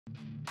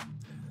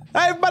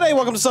Hi everybody,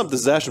 welcome to Stumpt.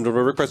 This is Ash. I'm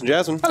Rick, Chris, and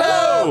Jasmine.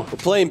 Hello! We're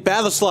playing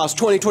Battlesloths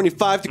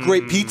 2025, The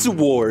Great Pizza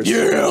Wars.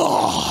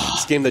 Yeah!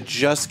 This game that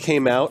just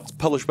came out. It's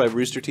published by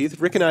Rooster Teeth.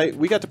 Rick and I,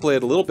 we got to play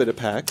it a little bit at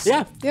PAX.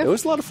 Yeah. It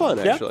was a lot of fun,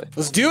 actually.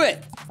 Let's do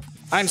it.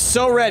 I'm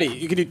so ready.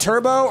 You can do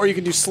turbo or you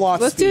can do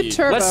sloth Let's speed. do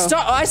turbo. Let's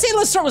start. I say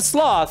let's start with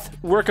sloth.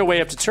 Work our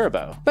way up to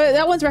turbo. But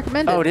that one's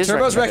recommended. Oh, it is.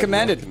 Turbo's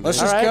recommended. Let's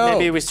just go.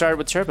 Maybe we start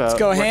with turbo. Let's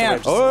go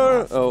ham.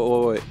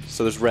 Oh, wait.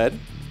 So there's red.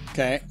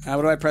 Okay.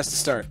 What do I press to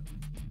start?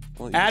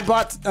 Well, Add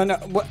bot. Oh no.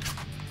 What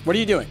are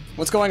you doing?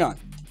 What's going on?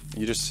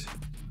 You just...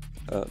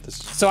 this.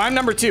 So I'm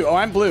number 2. Oh,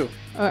 I'm blue.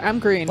 I'm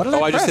green. What did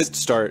Oh, I press? just hit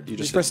start. You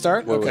just press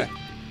start? Wait, Okay. wait.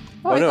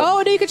 Oh,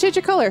 no. no, you can change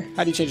your color.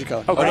 How do you change your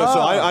color? Oh, no, so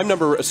I'm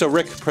number... So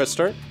Rick, press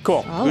start.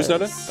 Cool. Who's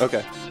not it?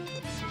 Okay.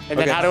 And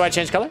then how do I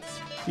change color?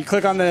 You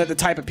click on the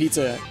type of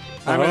pizza.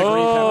 I'm gonna green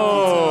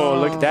Oh,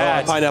 look at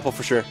that. Pineapple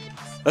for sure.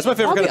 That's my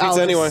favorite I'll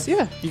kind of be pizza olives.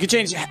 anyway. Yeah. You can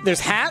change.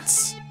 There's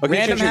hats. Oh, can you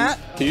Random change your- hat.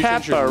 Can you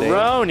change your name?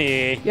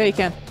 Pepperoni. Yeah, you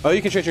can. Oh,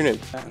 you can change your name.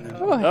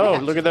 Oh,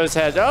 look at those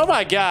heads. Oh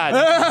my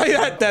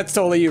god. That's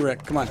totally you,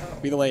 Rick. Come on,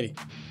 be the lady.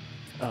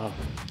 Oh.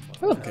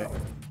 Okay.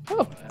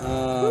 Oh.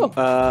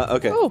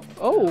 Okay.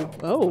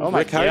 Oh my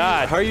Rick,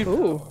 god. how are you?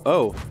 Ooh.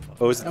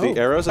 Oh, is it the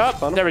arrows at the Oh,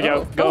 bottom? there we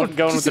go. Oh.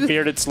 Going with the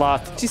bearded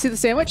sloth. Do you see the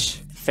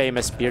sandwich?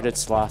 Famous bearded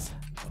sloth.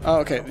 Oh,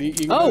 okay. You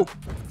can Oh.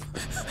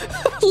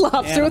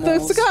 Lobster with a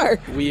Animals. cigar.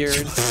 Weird.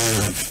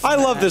 I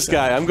love this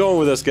guy. I'm going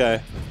with this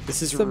guy.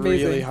 This is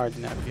amazing. really hard to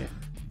navigate.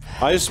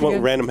 I just want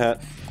Okay. random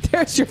hat.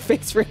 There's your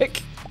face,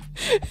 Rick.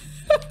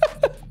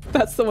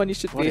 That's the one you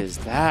should What be. is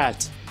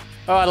that?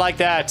 Oh, I like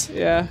that.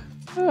 Yeah.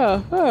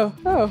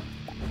 Oh.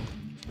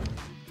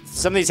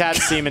 Some of these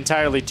hats seem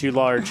entirely too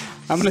large.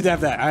 I'm gonna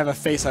have that. I have a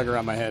face hugger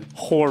on my head.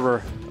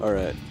 Horror. All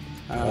right.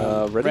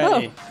 Ready?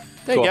 Ready.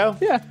 There you go.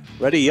 Yeah.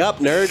 Ready up,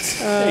 nerds.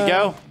 There you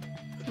go.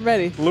 I'm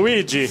ready.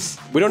 Luigi.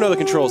 We don't know the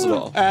controls at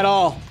all. At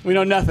all. We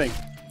know nothing.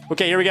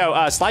 Okay, here we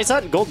go. Slice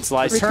hunt, golden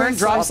slice. Turn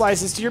drop slice.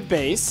 slices to your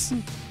base.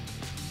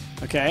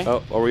 Okay.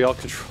 Oh, are we all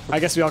control? I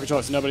guess we all control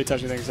it, so nobody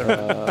touch anything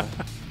except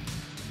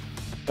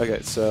Okay,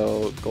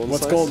 so golden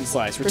What's slice? golden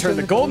slice? Return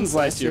the golden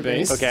slice to your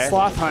base. Okay.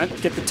 Sloth hunt.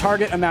 Get the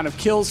target amount of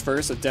kills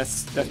first, so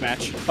death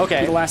match. Okay.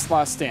 Be the last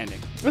sloth standing.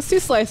 Let's do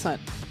slice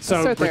hunt.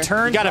 So start there.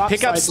 return. You gotta drop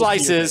pick up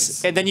slices to your slices,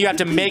 base. and then you have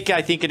to make,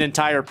 I think, an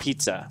entire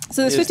pizza.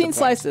 So there's is the 15 point.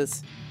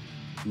 slices.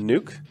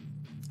 Nuke?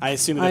 I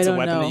assume I that's a don't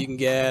weapon know. that you can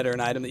get or an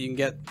item that you can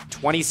get.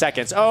 20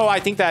 seconds. Oh, I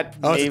think that.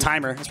 Oh, it's may- a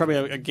timer. It's probably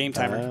a game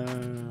timer.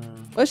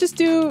 Let's just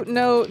do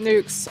no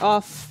nukes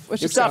off.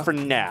 Let's It's just off go. for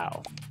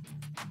now.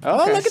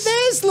 Oh, Okay. look at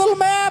this little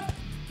map.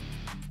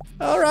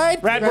 All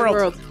right. Rad Red World.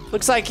 World.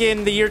 Looks like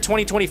in the year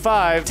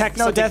 2025.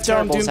 Techno, something Death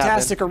Dome, terrible's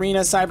happened. Doomtastic, Arena,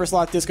 Cyber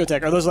Sloth,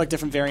 Discotheque. Are those like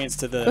different variants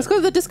to the... Let's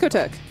go to the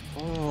discotheque.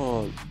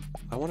 Oh,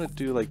 I want to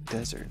do like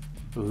desert.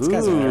 Ooh,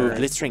 guy's a nerd.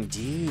 glistering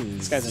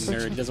dudes. This guy's a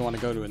nerd. He doesn't want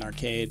to go to an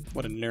arcade.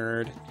 What a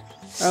nerd.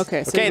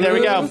 Okay. So Okay, there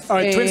we go. move, All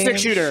right, twin aim, stick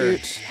shooter.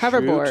 shoot.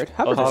 Hoverboard. Shoot.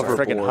 Hoverboard. Hoverboard.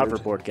 Friggin'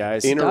 hoverboard,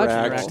 guys.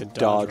 Interact, roll.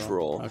 dodge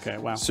roll. Okay,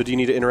 wow. So do you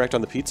need to interact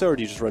on the pizza or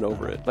do you just run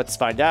over it? Let's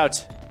find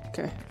out.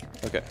 Okay.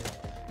 Okay.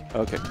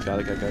 Okay, got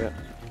it.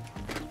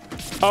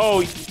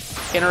 Oh,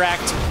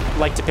 interact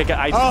like to pick a. Oh,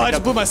 I pick just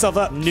up blew myself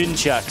up.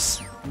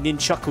 nunchucks.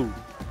 Nunchaku.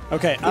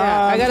 Okay.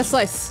 Yeah, I got a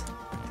slice.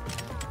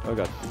 Oh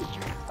god.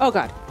 Oh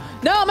god.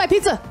 No, my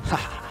pizza.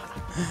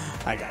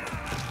 I got it.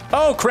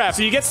 Oh crap.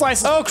 So you get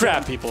slices. Oh, from killing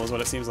crap. People is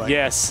what it seems like.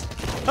 Yes.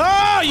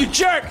 Oh, you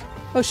jerk!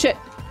 Oh shit.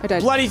 I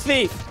died. Bloody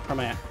thief. Where am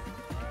I at?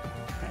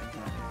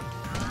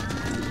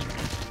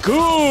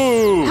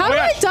 Goo. How did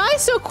I die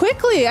so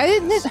quickly? I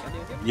didn't.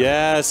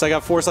 Yes, I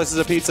got 4 slices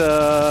of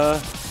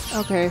pizza.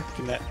 Okay.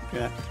 Give me that. Give me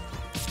that.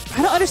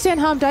 I don't understand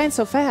how I'm dying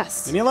so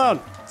fast. Leave me alone.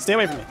 Stay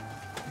away from me.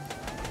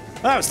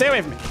 Oh, stay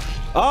away from me.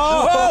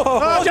 Oh!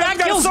 Oh, that got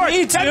a kills sword.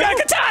 me, I've got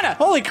a katana.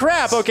 Holy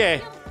crap.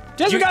 Okay.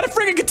 Just got a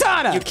friggin'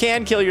 katana. You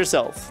can kill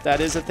yourself. That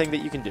is a thing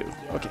that you can do.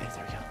 Okay,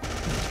 there we go.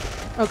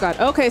 Oh god.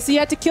 Okay, so you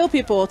had to kill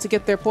people to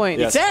get their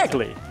points. Yes.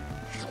 Exactly.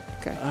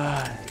 Okay.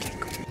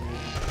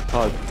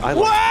 Oh, I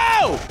like.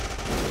 Whoa!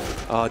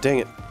 Oh, dang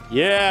it.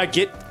 Yeah,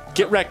 get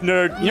wrecked,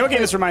 nerd. You know what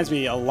game this reminds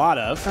me a lot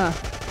of?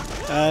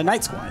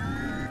 Night Squad.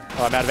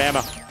 Oh, I'm out of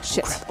ammo.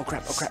 Shit. Oh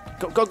crap.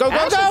 Go.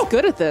 Ash is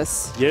good at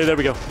this. Yeah, there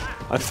we go.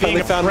 I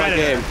finally found my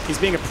game. He's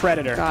being a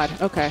predator. God.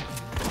 Okay.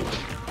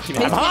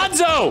 I'm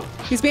Hanzo.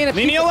 He's being a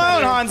Leave me pizza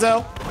alone, predator.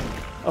 Hanzo.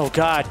 Oh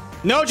god.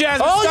 No,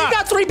 Jasmine. Oh, stop. you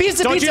got 3 pieces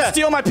of Don't pizza. you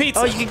steal my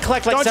pizza. Oh, you can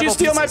collect like Don't you several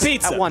steal my pieces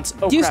pizza. at once.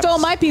 Oh, You crap. stole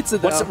my pizza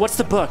though. What's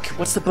the book?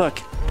 What's the book?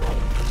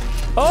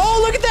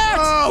 Oh, look at that!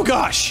 Oh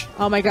gosh.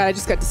 Oh my god, I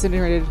just got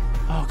disintegrated.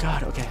 Oh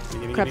god. Okay.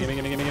 Crap.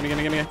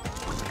 Gimme.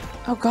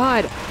 Oh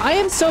god, I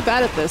am so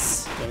bad at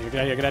this. Get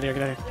out of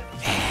here.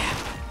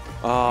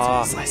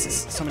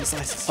 Slices. So many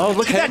slices. Oh,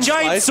 look at that 10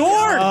 giant slices?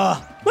 sword!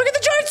 Look at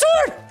the giant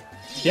sword!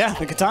 Yeah,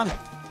 the katana.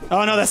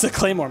 Oh no, that's a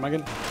claymore. My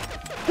goodness.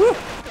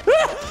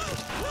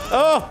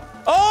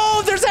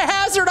 Oh, there's a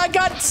hazard! I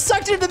got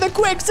sucked into the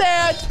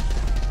quicksand!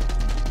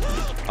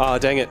 Oh,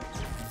 dang it.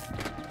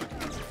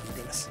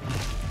 Goodness.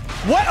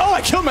 What? Oh,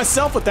 I killed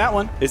myself with that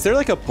one. Is there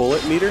like a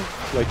bullet meter?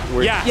 Like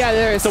where? Yeah. Yeah,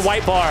 there is. It's the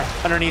white bar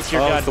underneath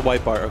your Oh, gun. it's the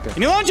white bar. Okay. Leave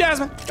me alone,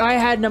 Jasmine. I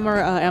had no more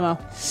ammo.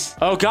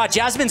 Oh god,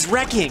 Jasmine's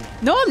wrecking.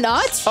 No, I'm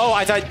not. Oh,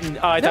 I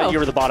thought No. you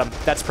were the bottom.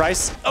 That's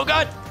Price. Oh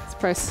god. It's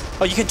Price.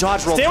 Oh, you can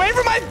dodge roll. Stay away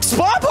from my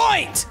spawn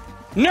point,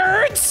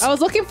 nerds. I was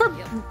looking for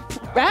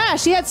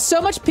Ash. He had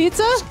so much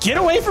pizza. Get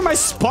away from my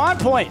spawn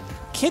point.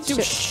 Can't do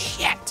Shit.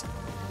 shit.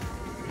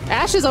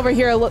 Ash is over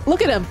here.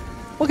 Look at him.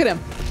 Look at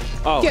him.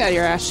 Oh. Get out of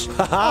here, Ash.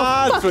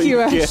 Ah, fuck that's what you,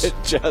 you Ash. get,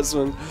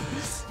 Jasmine.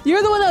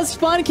 You're the one that was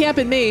spawn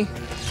camping me.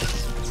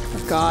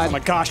 Oh, God. Oh my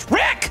gosh,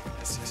 Rick!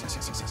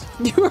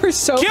 You were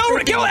so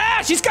Kill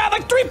Ash! He's got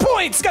like 3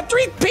 points! He's got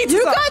 3 pizzas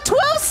You up. got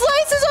 12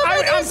 slices on the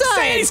I'm other side.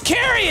 saying he's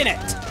carrying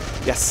it!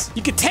 Yes.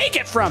 You can take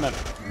it from him!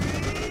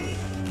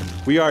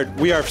 We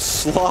are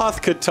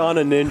sloth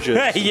katana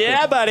ninjas.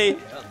 Yeah, buddy.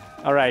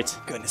 All right.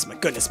 Goodness, my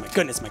goodness, my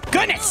goodness, my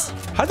goodness!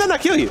 How'd that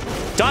not kill you?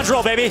 Dodge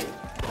roll, baby.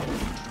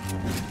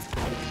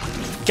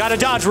 Got a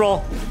dodge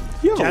roll.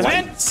 You have a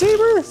Jasmine?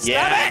 lightsaber?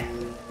 Yeah.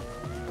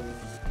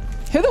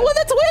 You're the one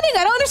that's winning.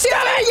 I don't understand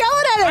why you're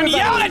yelling at I'm everybody.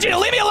 yelling at you to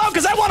leave me alone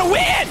because I want to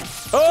win!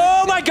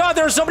 Oh my god,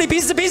 there are so many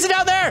pieces of pizza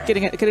down there.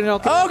 Getting it all.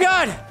 Oh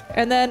god.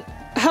 And then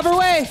hover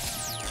away.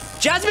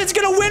 Jasmine's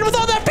gonna win with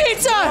all that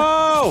pizza.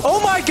 Oh! Oh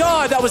my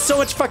god, that was so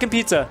much fucking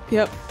pizza.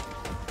 Yep.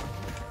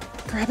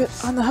 Grab it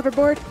on the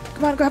hoverboard.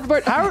 Come on, go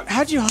hoverboard.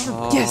 How'd you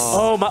hover? Yes.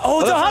 Oh my,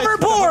 oh, the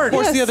hoverboard.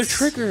 What's Yes. the other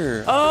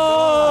trigger?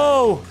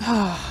 Oh,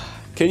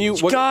 Can you?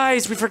 What,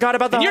 guys, we forgot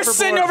about the You're hoverboard.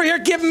 sitting over here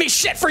giving me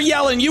shit for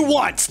yelling. You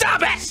won.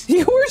 Stop it!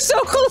 You were so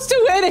close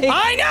to winning.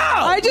 I know!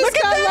 I just Look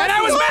at got that! And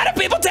I was lucky. mad at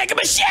people taking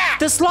my shit!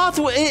 The sloth,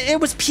 it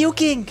was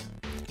puking.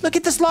 Look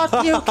at the sloth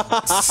puke.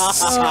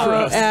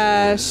 Oh,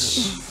 Ash.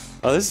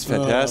 oh, this is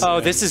fantastic. Oh,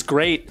 this is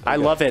great. I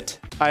love it.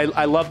 I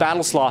love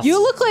Battlesloths.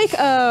 You look like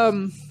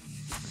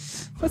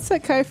what's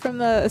that guy from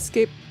the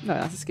Escape? No,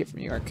 not Escape from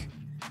New York.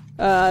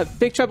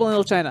 Big Trouble in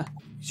Little China.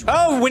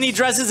 Oh, when he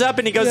dresses up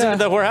and he goes Yeah.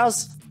 into the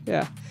whorehouse.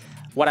 Yeah.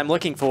 What I'm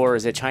looking for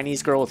is a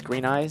Chinese girl with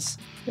green eyes.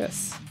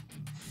 Yes.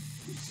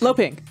 Low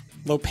ping.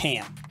 Low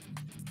Pam.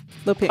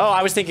 Low ping. Oh,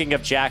 I was thinking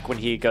of Jack when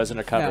he goes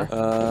undercover.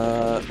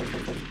 Yeah.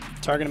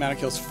 Target amount of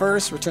kills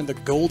first. Return the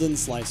golden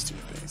slice to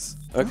your base.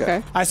 Okay.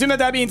 Okay. I assume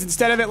that means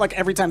instead of it, like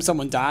every time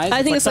someone dies, I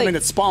think like it's something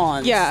like- that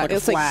spawns. Yeah, like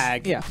it's a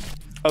flag. like yeah.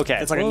 Okay.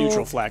 It's like a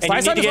neutral flag. And So you I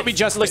need thought to this get, would be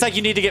just. looks like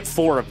you need to get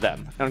 4 of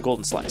them on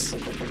Golden Slice.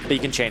 But you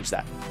can change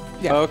that.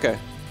 Yeah. Oh, okay.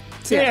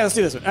 Yeah, let's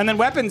do this one. And then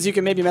weapons, you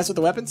can maybe mess with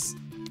the weapons.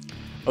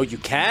 Oh, you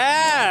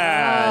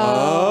can.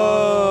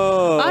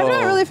 Oh. I'm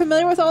not really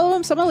familiar with all of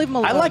them, so I'm gonna leave them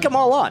alone. I like them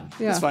all on.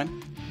 Yeah. That's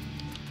fine.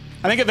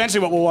 I think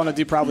eventually what we'll want to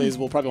do probably is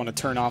we'll probably want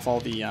to turn off all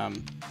the.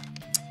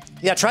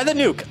 Yeah, try the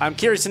nuke. I'm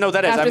curious to know what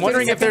that is. After I'm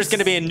wondering 30 if there's going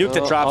to be a nuke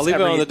that drops I'll leave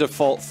every... it on the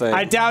default thing.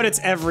 I doubt it's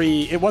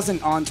every. It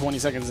wasn't on 20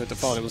 seconds at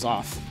default. It was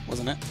off,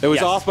 wasn't it? it was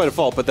Yes. off by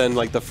default, but then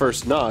like the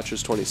first notch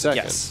is 20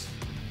 seconds. Yes.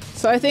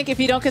 So I think if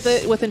you don't get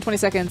the within 20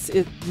 seconds,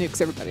 it nukes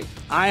everybody.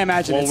 I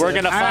imagine. Well, it's we're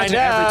gonna I find imagine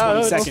out. Every 20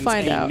 We'll seconds,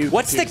 find a out. nuke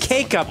What's the is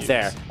cake up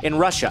there in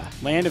Russia?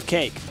 Land of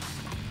cake.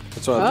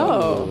 That's what I'm talking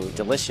Oh. about. Ooh,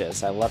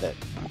 delicious. I love it.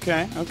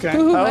 Okay. Okay.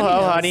 Ooh, Oh, Honey oh,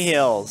 Hills. Honey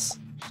Hills.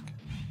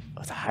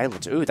 Oh, the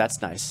Highlands. Ooh,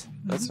 that's nice.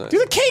 That's nice. Do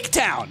the cake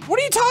town. What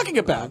are you talking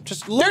about?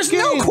 Just There's no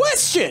looking.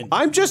 question.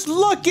 I'm just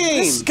looking.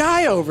 This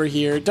guy over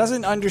here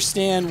doesn't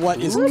understand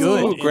what is good.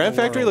 Ooh, in Grand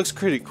the Factory world. looks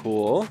pretty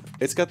cool.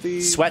 It's got the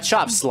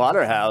Sweatshop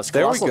Slaughterhouse.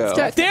 There we Colossal go.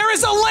 Death. There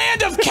is a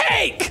land of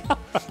cake!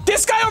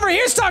 This guy over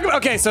here is talking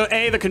about. Okay, so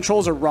A, the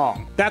controls are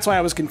wrong. That's why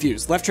I was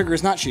confused. Left trigger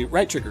is not shoot,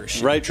 right trigger is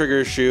shoot. right trigger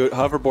is shoot.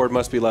 Hoverboard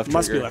must be left trigger.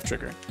 Must be left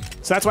trigger.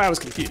 So that's why I was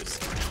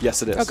confused.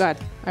 Yes, it is. Oh god,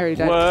 I already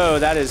died. Whoa,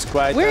 that is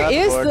quite Where the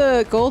is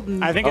hoverboard. the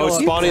golden? I think Oh, it it's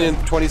was spawning in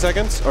 20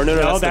 seconds? Or no,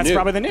 No, that's the nuke.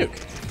 probably the nuke.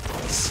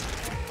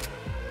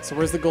 So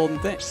where's the golden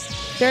thing?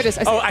 There it is.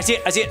 I see Oh, it. I see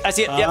it. I see it. I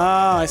see it. Yep.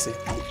 Ah, I see.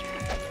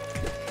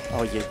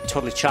 Oh, you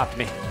totally chopped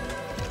me.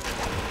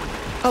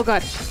 Oh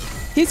god,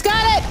 he's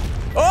got it.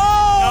 No,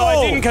 I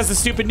didn't because the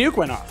stupid nuke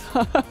went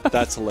off.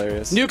 That's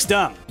hilarious. Nuke's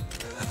dumb.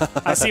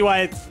 I see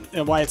why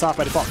it's off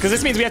by default. Because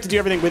this means we have to do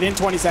everything within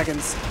 20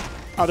 seconds.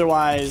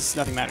 Otherwise,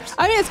 nothing matters.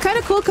 I mean, it's kind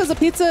of cool because the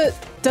pizza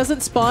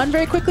doesn't spawn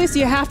very quickly, so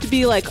you have to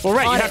be like. Well,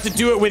 right, on you it. have to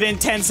do it within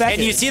 10 seconds.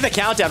 And you see the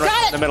countdown Got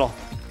right it. in the middle.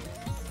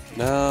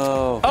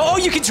 No. Oh,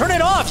 you can turn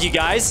it off, you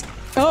guys.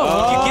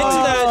 Oh. You get to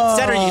the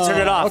center, you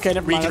turn it off. Okay,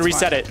 never Where mind. you can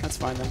that's reset fine. it. That's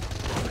fine then.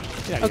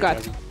 Yeah, Oh god.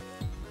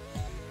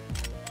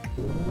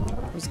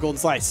 Where's the golden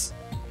slice?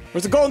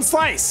 Where's the golden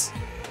slice?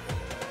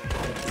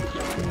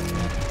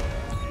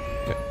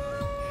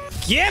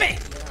 Gimme!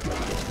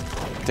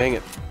 Dang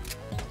it.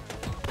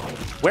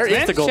 Where is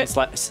Flint? the golden Shit.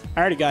 slice? I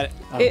already got it.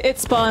 It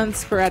spawns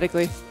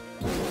sporadically.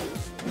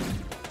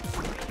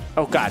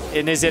 Oh god,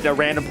 and is it a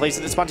random place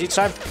that it spawns each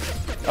time?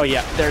 Oh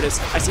yeah, there it is.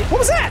 I see it. What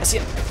was that? I see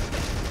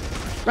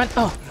it. Run!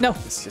 Oh no!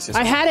 yes.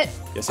 I had it.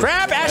 Yes,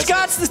 Crap, Ash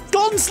got the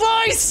golden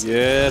slice!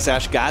 Yes,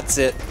 Ash got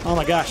it. Oh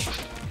my gosh.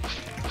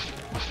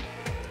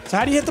 So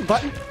how do you hit the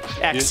button?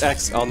 Use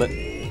X. X on the...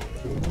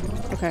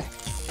 Okay.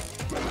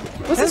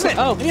 What's this? Desmond,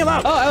 One? Oh, leave me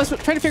alone. oh! I was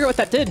trying to figure out what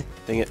that did.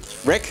 Dang it.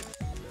 Rick?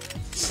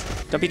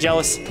 Don't be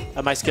jealous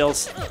of my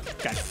skills.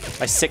 Okay.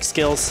 My 6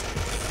 skills.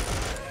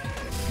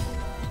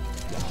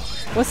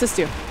 What's this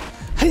do?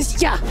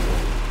 Yeah.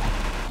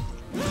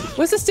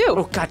 What's this do?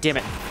 Oh, god damn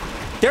it.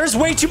 There's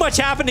way too much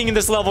happening in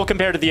this level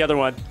compared to the other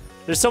one.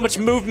 There's so much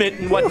movement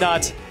and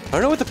whatnot. I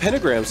don't know what the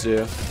pentagrams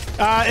do.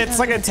 It's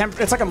like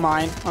it's like a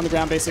mine on the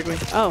ground, basically.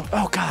 Oh.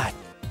 Oh, god.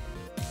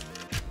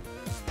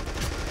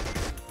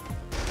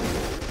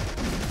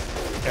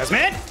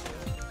 Jasmine!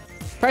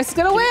 Price is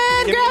gonna win.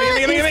 Give me,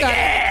 Grab it.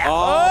 yeah!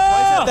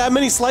 Price had that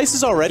many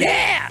slices already?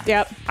 Yeah!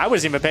 Yep. I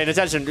wasn't even paying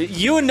attention.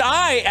 You and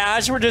I,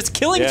 Ash, were just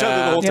killing each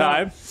other the whole Yeah.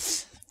 time.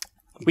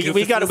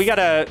 We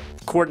gotta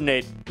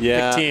coordinate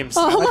Yeah. the teams.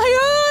 Oh, my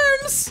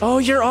arms. Oh,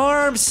 your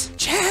arms.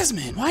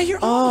 Jasmine, why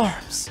your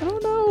arms? I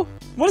don't know.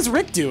 What is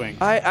Rick doing?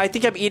 I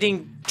think I'm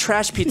eating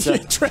trash pizza.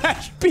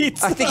 Trash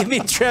pizza. I think I'm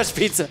eating trash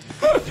pizza.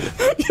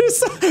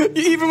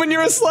 Even when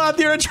you're a sloth,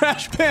 you're a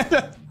trash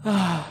panda.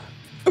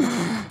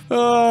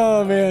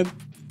 Oh, man.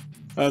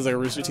 That was like a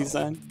Rooster Teeth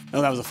sign.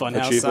 Oh, that was a Funhouse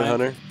sign. Achievement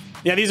Hunter.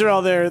 Yeah, these are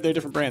all their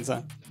different brands,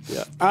 huh?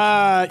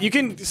 Yeah. You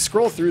can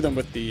scroll through them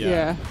with the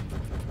Yeah.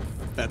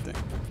 that thing.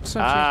 Just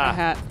want to change my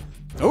hat.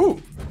 Oh,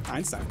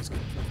 Einstein was good.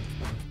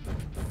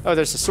 Oh,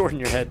 there's a sword in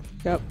your head.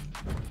 Yep.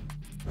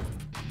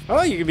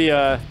 Oh, you can be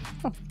a...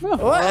 Oh.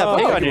 Oh, I have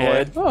pink on your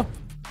head. Oh.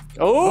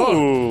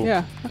 Oh.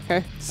 Yeah.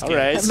 Okay. All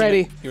right. I'm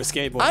ready. You're a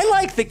skateboard. I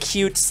like the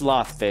cute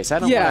sloth face. I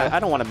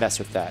don't want to mess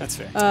with that. That's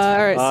fair. All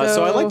right.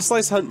 So I like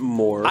Slice Hunt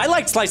more. I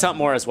like Slice Hunt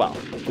more as well.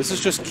 This is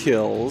just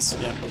kills.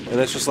 Yeah. And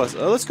that's just less.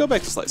 Let's go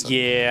back to Slice Hunt.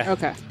 Yeah.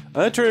 Okay. I'm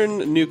going to turn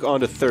Nuke on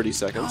to 30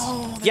 seconds.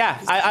 Yeah,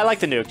 I like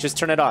the nuke. Just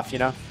turn it off, you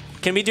know?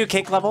 Can we do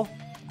cake level?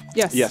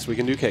 Yes. Yes, we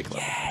can do cake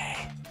level.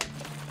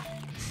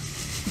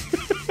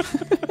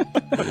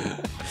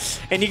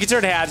 And you can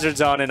turn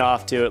hazards on and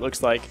off too, it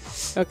looks like.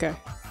 Okay.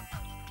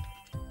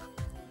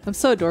 I'm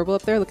so adorable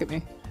up there. Look at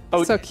me.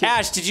 Oh, so cute.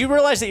 Ash, did you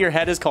realize that your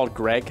head is called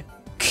Greg?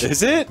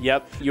 Is it?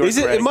 Yep. You're Is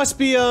it? Greg. It must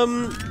be,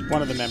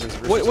 One of the members.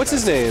 Of what's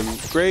his name?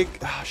 Greg.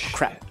 Oh,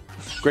 Crap.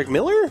 Greg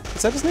Miller?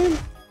 Is that his name?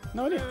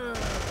 No idea.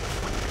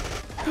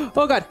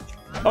 Oh god.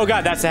 Oh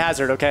god, that's the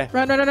hazard, okay.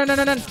 Run.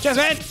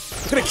 Jasmine,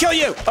 it's gonna kill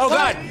you. Oh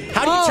god,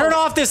 how do you turn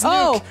off this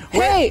nuke? Oh,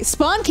 hey,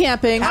 spawn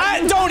camping.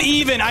 Don't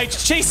even. I'm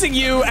chasing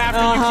you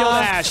after you killed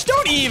Ash.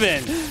 Don't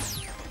even.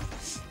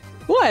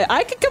 What?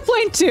 I could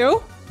complain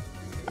too.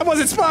 I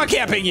wasn't spawn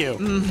camping you.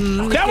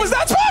 That was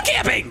not spawn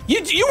camping.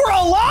 You were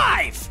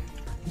alive.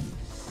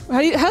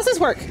 How's this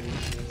work?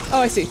 Oh,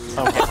 I see.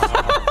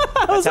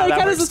 I was like,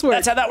 how does this work?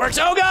 That's how that works.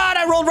 Oh god,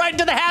 I rolled right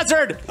into the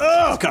hazard.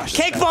 Oh gosh.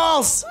 Cake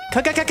balls.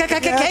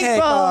 Cake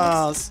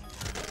balls.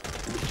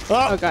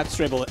 Oh god.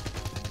 Stray bullet.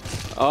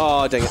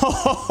 Oh, dang it.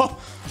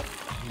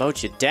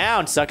 Moat you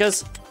down,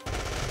 suckers.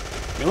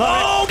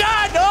 Oh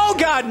god. Oh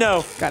god,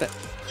 no. Got it.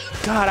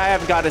 God, I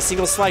haven't got a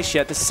single slice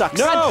yet. This sucks.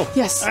 No.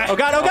 Yes. Oh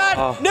god, oh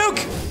god.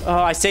 Nuke.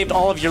 Oh, I saved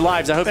all of your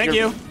lives. I hope Thank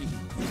you're... you.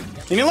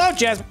 Leave me alone,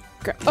 Jasmine.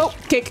 Oh,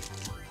 cake.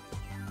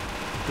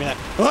 Give me that.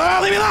 Oh,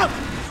 leave me alone.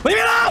 Leave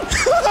me alone.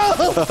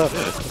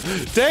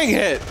 Dang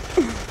it.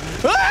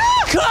 Come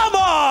on! Come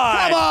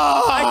on.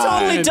 I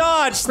totally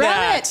dodged Grab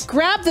that. it.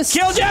 Grab this.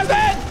 Kill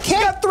Jasmine. She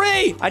got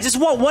 3. I just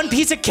want one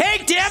piece of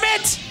cake, damn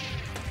it!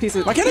 Piece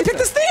of. Why can't I pick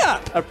this thing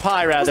up? Or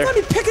pie, rather. Let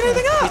me pick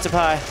anything up. Pizza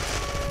pie.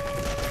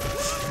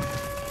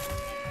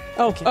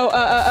 Oh.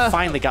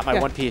 Finally got my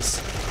Yeah. one piece.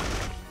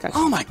 Gotcha.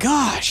 Oh my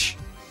gosh.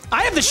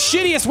 I have the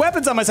shittiest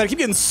weapons on my side. I keep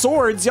getting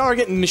swords. Y'all are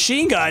getting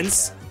machine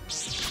guns.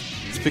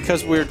 It's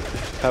because we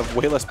have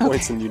way less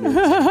points than you do.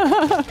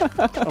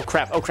 Oh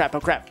crap, oh crap,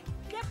 oh crap.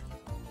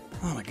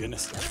 Oh my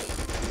goodness.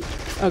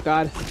 Oh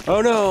god.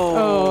 Oh, no.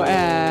 Oh,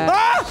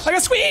 Ah! I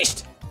got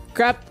squeezed.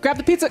 grab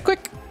the pizza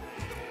quick.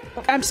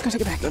 I'm just gonna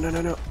take it back.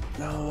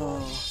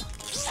 No.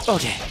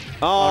 Okay.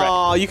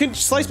 Oh, you can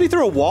slice me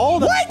through a wall?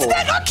 That's What? Did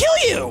that not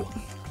kill you?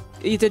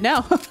 You did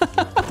now.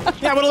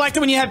 Yeah, I would have liked it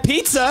when you had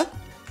pizza.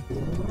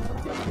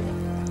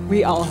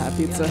 We all have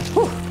pizza.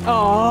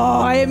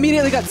 Oh, I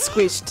immediately got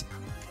squished.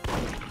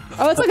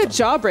 Oh, it's like a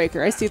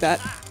jawbreaker. I see that.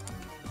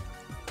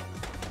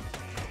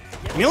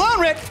 Leave me alone,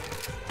 Rick.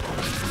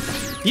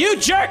 You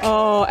jerk.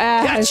 Oh,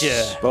 Ash.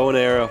 Gotcha. Bow and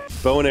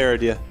arrow,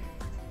 dear.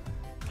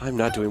 I'm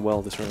not doing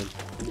well this round.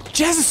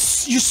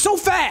 Jazz, you're so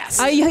fast.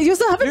 I use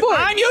the hoverboard.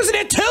 I'm using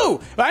it too.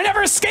 I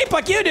never escape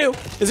like you do.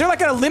 Is there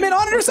like a limit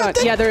on it or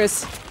something? Yeah, there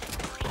is.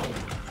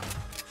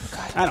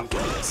 I don't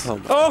get this.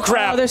 Oh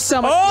crap. Oh, there's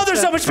so much Oh, pizza.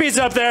 there's so much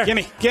pizza up there.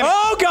 Gimme.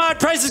 Oh god,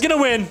 Price is gonna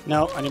win.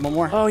 No, I need one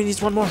more. Oh, he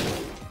needs one more.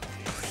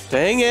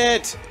 Dang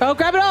it. Oh,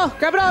 grab it all.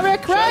 Grab it all,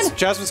 Rick. Run.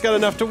 Jasmine's got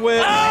enough to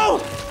win.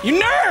 Oh, you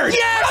nerd!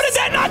 Yes! How did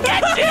that not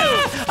get you?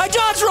 I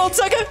dodge rolled,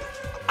 sucker.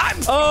 I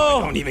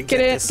Oh. don't even Get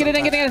get in. this Get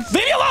in. Get sometimes. in.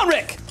 Leave me alone,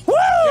 Rick. Woo!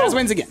 Jazz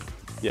wins again.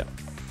 Yeah.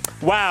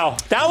 Wow,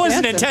 that was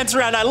an Answer. intense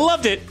round. I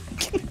loved it.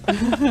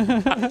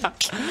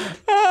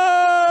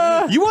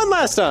 You won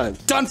last time.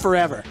 Done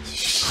forever.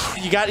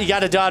 You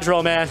got a dodge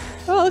roll, man.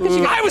 Oh, look at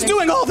you. I was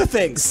doing all the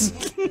things.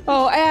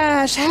 Oh,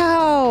 Ash,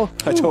 how?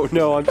 I don't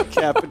know. I'm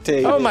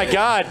decapitated. Oh my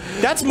god,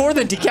 that's more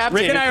than decapitated.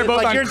 Rick and I are both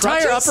like on your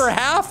entire crutches? upper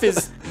half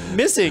is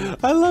missing.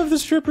 I love the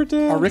stripper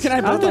dance. Are Rick and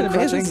I both did on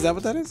crutches? amazing. Is that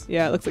what that is?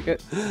 Yeah, it looks like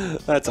it.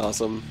 That's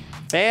awesome.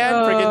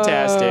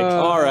 Fan-freaking-tastic.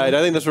 All right,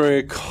 I think that's what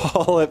we're gonna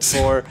call it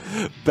for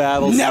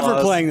Battlesloths.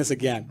 Never playing this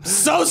again.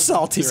 So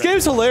salty. This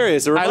game's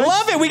hilarious. It I reminds-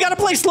 love it. We got to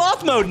play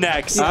sloth mode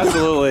next.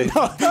 Absolutely.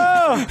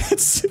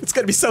 It's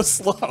gonna be so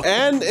slow.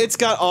 And it's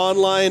got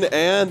online,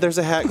 and there's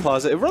a hat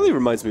closet. It really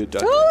reminds me of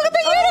Duck. Oh, look at the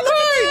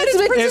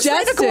unicorn! It's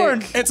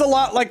majestic. It's a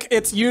lot like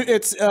it's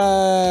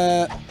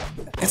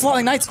a lot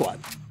like Night Squad.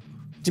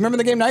 Do you remember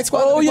the game Night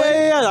Squad? Oh that we yeah, played?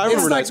 yeah, yeah. I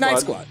remember It's like Night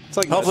Squad. It's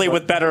like Hopefully Night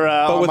with Squad. better with-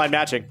 online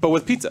matching. but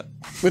with pizza.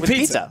 With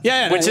pizza.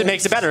 Yeah, which yeah. it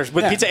makes it better. With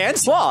Yeah. pizza and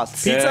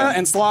sloths. Pizza Yeah.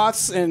 and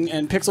sloths and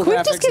pixel Can we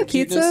graphics. just get and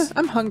pizza? cuteness.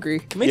 I'm hungry.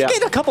 Can we Yeah.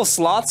 get a couple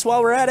sloths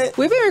while we're at it?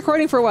 We've been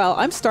recording for a while.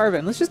 I'm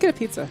starving. Let's just get a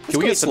pizza. Can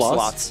we get some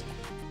sloths?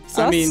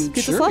 I mean,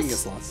 Pizza sure, sloths? we can get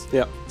sloths.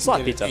 Yeah. Sloth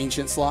Get pizza. an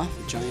ancient sloth,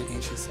 a giant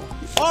ancient sloth.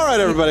 All right,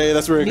 everybody.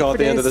 That's what we're Meat gonna call it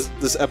for at the end of days.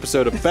 this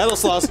episode of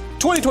Battlesloths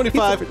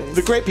 2025, Pizza for days.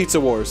 The Great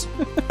Pizza Wars.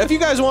 If you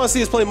guys want to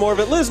see us play more of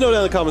it, let us know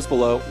down in the comments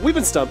below. We've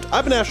been Stumped.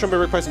 I've been Ash,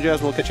 Rick Price, and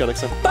Jasmine. We'll catch you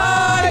next time.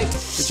 Bye!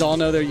 Did y'all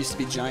know there used to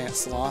be giant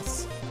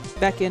sloths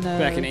Back in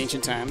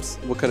ancient times?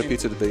 What kind of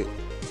pizza did they eat?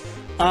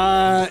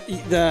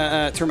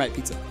 The termite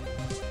pizza.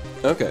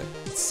 Okay.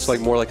 It's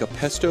like more like a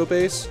pesto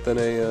base than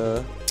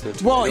a.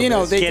 Well, you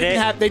know, they. they Get didn't it?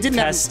 have. They didn't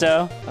have.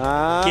 Pesto.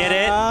 Get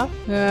it? Uh,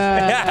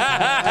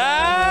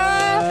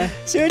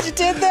 See what you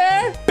did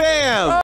there? Bam!